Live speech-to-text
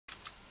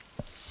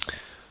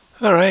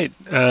All right,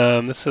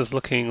 this is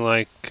looking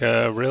like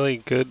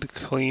really good,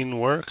 clean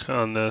work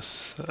on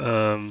this.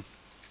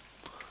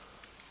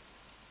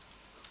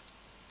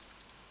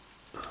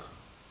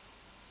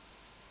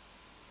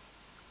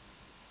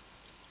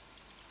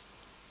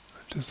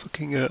 Just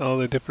looking at all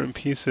the different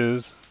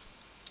pieces.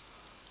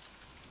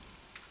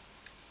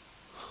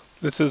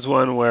 This is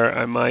one where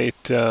I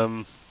might,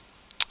 when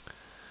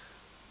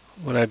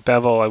I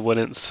bevel, I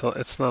wouldn't,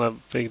 it's not a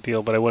big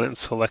deal, but I wouldn't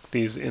select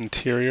these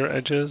interior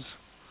edges.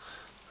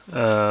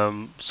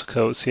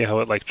 So see how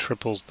it like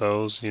triples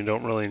those? You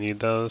don't really need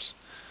those.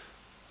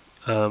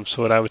 So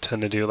what I would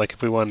tend to do, like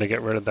if we wanted to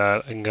get rid of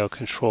that, I can go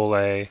Control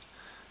A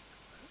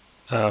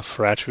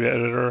for attribute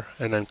editor,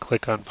 and then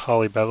click on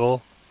Poly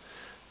Bevel,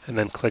 and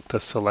then click the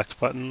select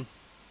button,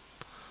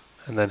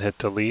 and then hit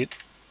delete,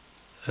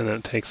 and then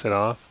it takes it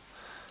off.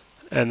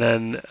 And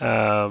then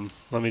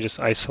let me just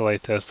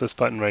isolate this. This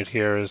button right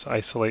here is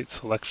isolate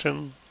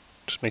selection.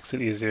 Just makes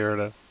it easier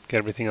to get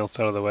everything else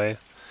out of the way.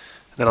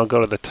 And then I'll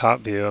go to the top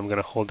view. I'm going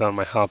to hold down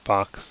my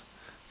hotbox,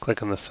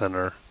 click on the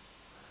center,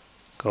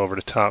 go over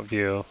to top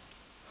view,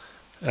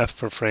 F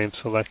for frame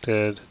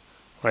selected,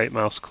 right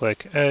mouse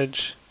click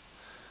edge,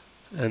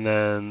 and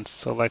then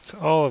select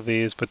all of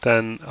these, but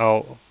then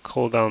I'll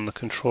hold down the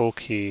control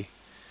key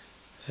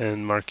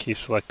and marquee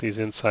select these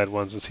inside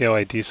ones, and see how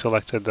I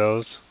deselected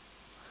those?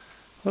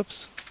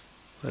 Whoops,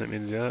 I didn't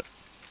mean to do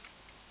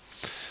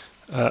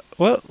that.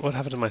 What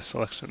happened to my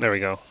selection? There we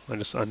go. I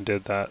just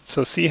undid that.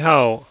 So see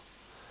how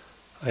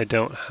I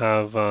don't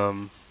have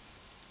those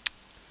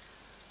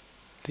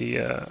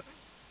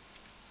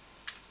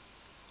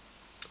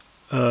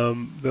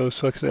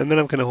selected, and then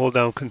I'm going to hold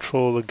down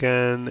Control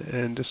again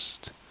and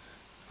just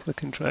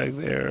click and drag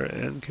there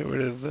and get rid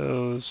of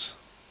those.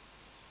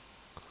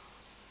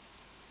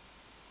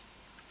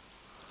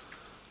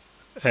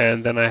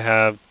 And then I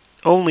have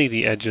only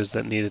the edges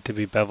that needed to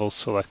be bevel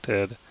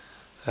selected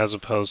as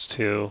opposed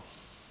to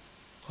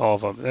all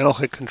of them. Then I'll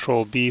hit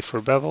Control B for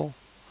bevel.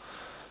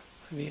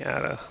 Maybe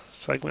add a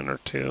segment or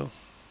two.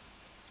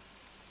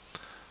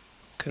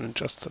 Can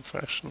adjust the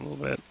fraction a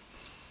little bit.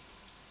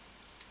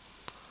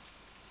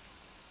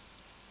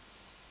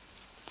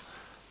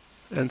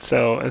 And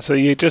so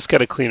you just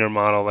get a cleaner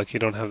model, like you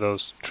don't have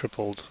those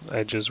tripled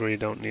edges where you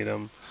don't need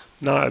them.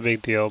 Not a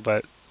big deal,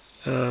 but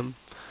yeah,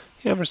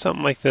 for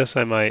something like this,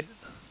 I might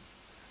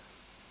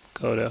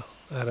go to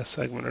add a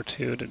segment or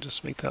two to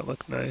just make that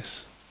look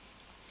nice.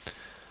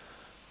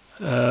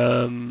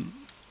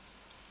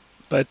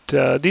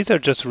 But these are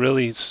just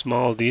really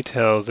small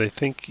details. I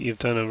think you've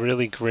done a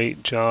really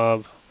great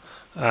job.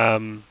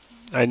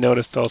 I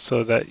noticed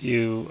also that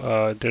you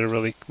did a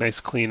really nice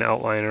clean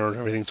outliner.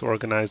 Everything's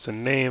organized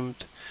and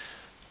named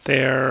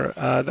there.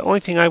 The only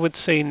thing I would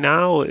say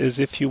now is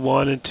if you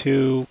wanted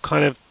to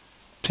kind of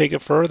take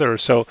it further.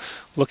 So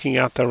looking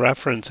at the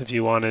reference, if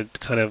you wanted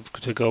kind of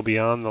to go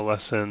beyond the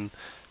lesson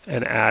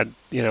and add,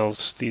 you know,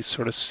 these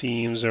sort of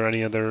seams or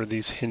any other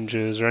these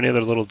hinges or any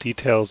other little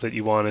details that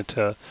you wanted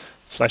to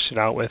flesh it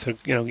out with, or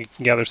you know, you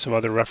can gather some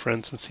other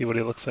reference and see what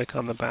it looks like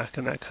on the back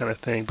and that kind of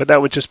thing. But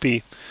that would just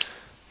be,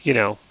 you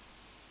know,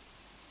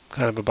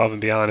 kind of above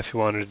and beyond if you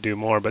wanted to do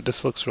more. But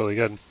this looks really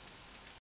good.